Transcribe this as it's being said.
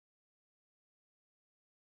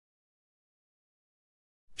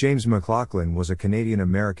James McLaughlin was a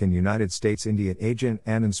Canadian-American United States Indian agent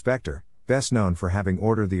and inspector, best known for having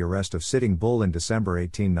ordered the arrest of Sitting Bull in December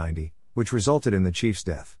 1890, which resulted in the chief's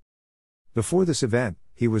death. Before this event,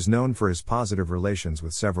 he was known for his positive relations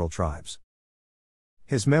with several tribes.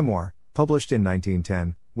 His memoir, published in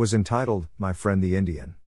 1910, was entitled, My Friend the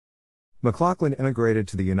Indian. McLaughlin immigrated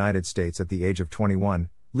to the United States at the age of 21,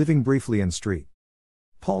 living briefly in St.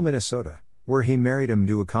 Paul, Minnesota, where he married a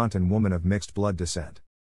Mdewakanton woman of mixed blood descent.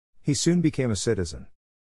 He soon became a citizen.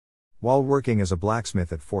 While working as a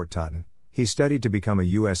blacksmith at Fort Totten, he studied to become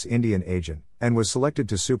a U.S. Indian agent, and was selected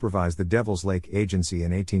to supervise the Devil's Lake Agency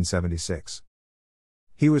in 1876.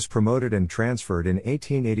 He was promoted and transferred in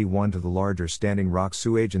 1881 to the larger Standing Rock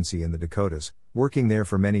Sioux Agency in the Dakotas, working there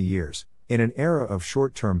for many years, in an era of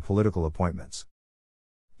short-term political appointments.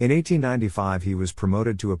 In 1895 he was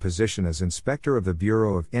promoted to a position as Inspector of the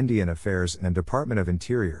Bureau of Indian Affairs and Department of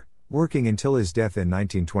Interior, working until his death in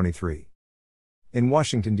 1923. In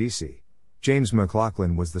Washington, D.C., James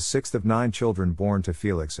McLaughlin was the sixth of 9 children born to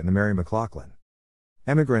Felix and Mary McLaughlin,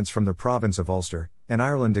 emigrants from the province of Ulster, and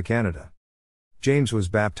Ireland to Canada. James was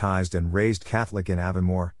baptized and raised Catholic in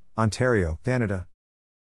Avonmore, Ontario, Canada.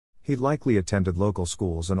 He likely attended local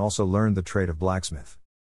schools and also learned the trade of blacksmith.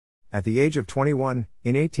 At the age of 21,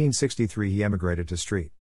 in 1863 he emigrated to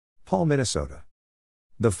St. Paul, Minnesota.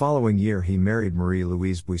 The following year he married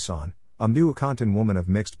Marie-Louise Buisson, a Mdewakanton woman of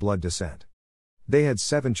mixed blood descent. They had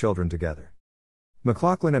 7 children together.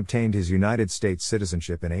 McLaughlin obtained his United States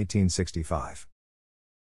citizenship in 1865.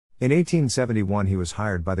 In 1871 he was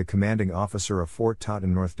hired by the commanding officer of Fort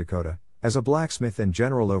Totten, North Dakota, as a blacksmith and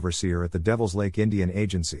general overseer at the Devil's Lake Indian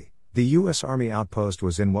Agency. The U.S. Army outpost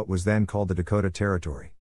was in what was then called the Dakota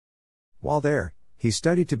Territory. While there, he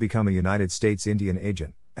studied to become a United States Indian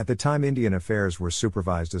agent. At the time, Indian affairs were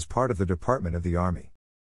supervised as part of the Department of the Army.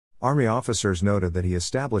 Army officers noted that he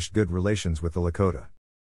established good relations with the Lakota.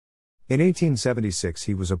 In 1876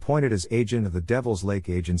 he was appointed as agent of the Devil's Lake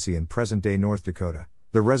Agency in present-day North Dakota,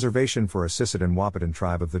 the reservation for a Sisseton-Wahpeton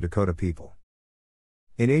tribe of the Dakota people.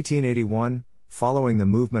 In 1881, following the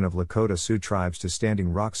movement of Lakota Sioux tribes to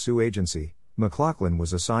Standing Rock Sioux Agency, McLaughlin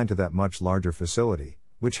was assigned to that much larger facility,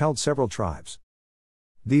 which held several tribes.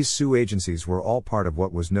 These Sioux agencies were all part of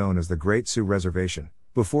what was known as the Great Sioux Reservation,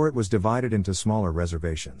 before it was divided into smaller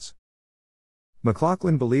reservations.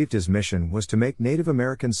 McLaughlin believed his mission was to make Native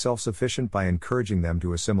Americans self-sufficient by encouraging them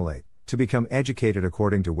to assimilate, to become educated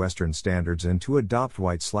according to Western standards and to adopt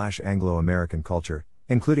white/Anglo-American culture,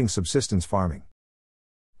 including subsistence farming.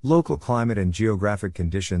 Local climate and geographic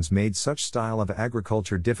conditions made such style of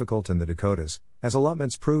agriculture difficult in the Dakotas, as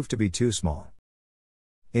allotments proved to be too small.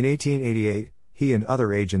 In 1888, he and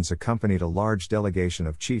other agents accompanied a large delegation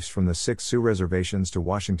of chiefs from the 6 Sioux reservations to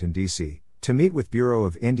Washington, D.C., to meet with Bureau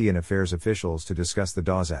of Indian Affairs officials to discuss the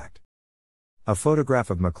Dawes Act. A photograph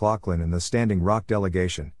of McLaughlin and the Standing Rock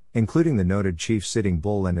delegation, including the noted chief Sitting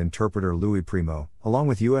Bull and interpreter Louis Primo, along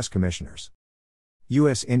with U.S. commissioners,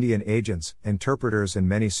 U.S. Indian agents, interpreters and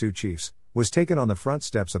many Sioux chiefs, was taken on the front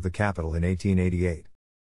steps of the Capitol in 1888.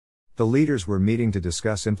 The leaders were meeting to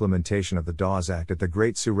discuss implementation of the Dawes Act at the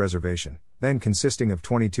Great Sioux Reservation, then consisting of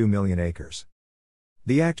 22 million acres.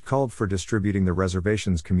 The act called for distributing the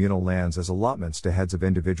reservation's communal lands as allotments to heads of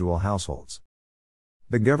individual households.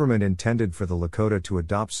 The government intended for the Lakota to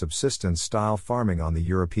adopt subsistence-style farming on the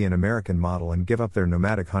European-American model and give up their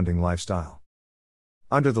nomadic hunting lifestyle.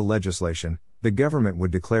 Under the legislation, the government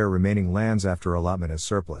would declare remaining lands after allotment as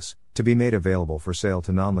surplus, to be made available for sale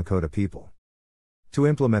to non-Lakota people. To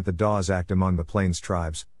implement the Dawes Act among the Plains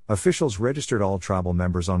tribes, officials registered all tribal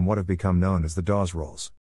members on what have become known as the Dawes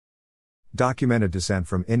Rolls. Documented descent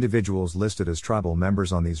from individuals listed as tribal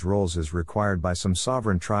members on these rolls is required by some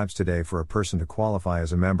sovereign tribes today for a person to qualify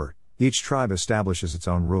as a member. Each tribe establishes its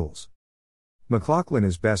own rules. McLaughlin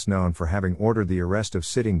is best known for having ordered the arrest of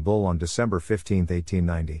Sitting Bull on December 15,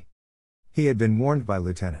 1890. He had been warned by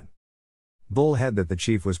Lieutenant Bullhead that the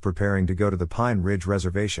chief was preparing to go to the Pine Ridge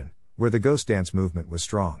Reservation, where the ghost dance movement was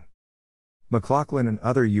strong. McLaughlin and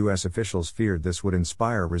other U.S. officials feared this would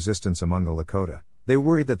inspire resistance among the Lakota. They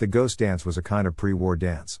worried that the ghost dance was a kind of pre-war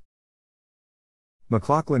dance.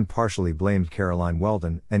 McLaughlin partially blamed Caroline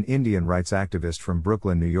Weldon, an Indian rights activist from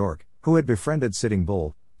Brooklyn, New York, who had befriended Sitting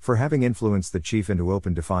Bull, for having influenced the chief into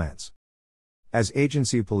open defiance. As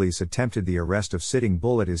agency police attempted the arrest of Sitting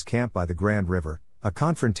Bull at his camp by the Grand River, a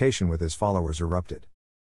confrontation with his followers erupted.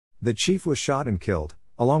 The chief was shot and killed,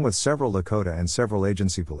 along with several Lakota and several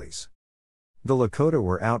agency police. The Lakota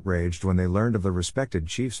were outraged when they learned of the respected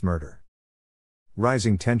chief's murder.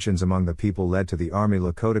 Rising tensions among the people led to the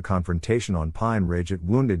Army-Lakota confrontation on Pine Ridge at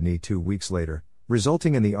Wounded Knee 2 weeks later,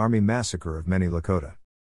 resulting in the Army massacre of many Lakota.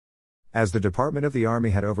 As the Department of the Army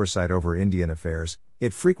had oversight over Indian affairs,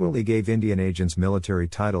 it frequently gave Indian agents military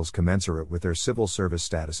titles commensurate with their civil service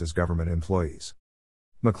status as government employees.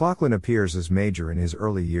 McLaughlin appears as Major in his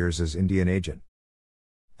early years as Indian agent.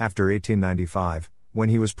 After 1895, when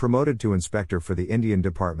he was promoted to Inspector for the Indian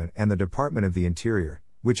Department and the Department of the Interior,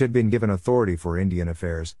 which had been given authority for Indian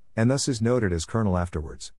affairs, and thus is noted as Colonel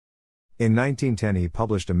afterwards. In 1910 he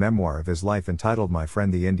published a memoir of his life entitled My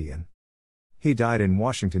Friend the Indian. He died in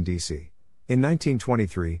Washington, D.C. in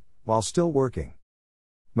 1923, while still working.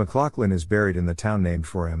 McLaughlin is buried in the town named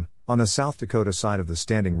for him, on the South Dakota side of the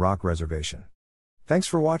Standing Rock Reservation. Thanks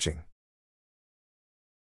for watching.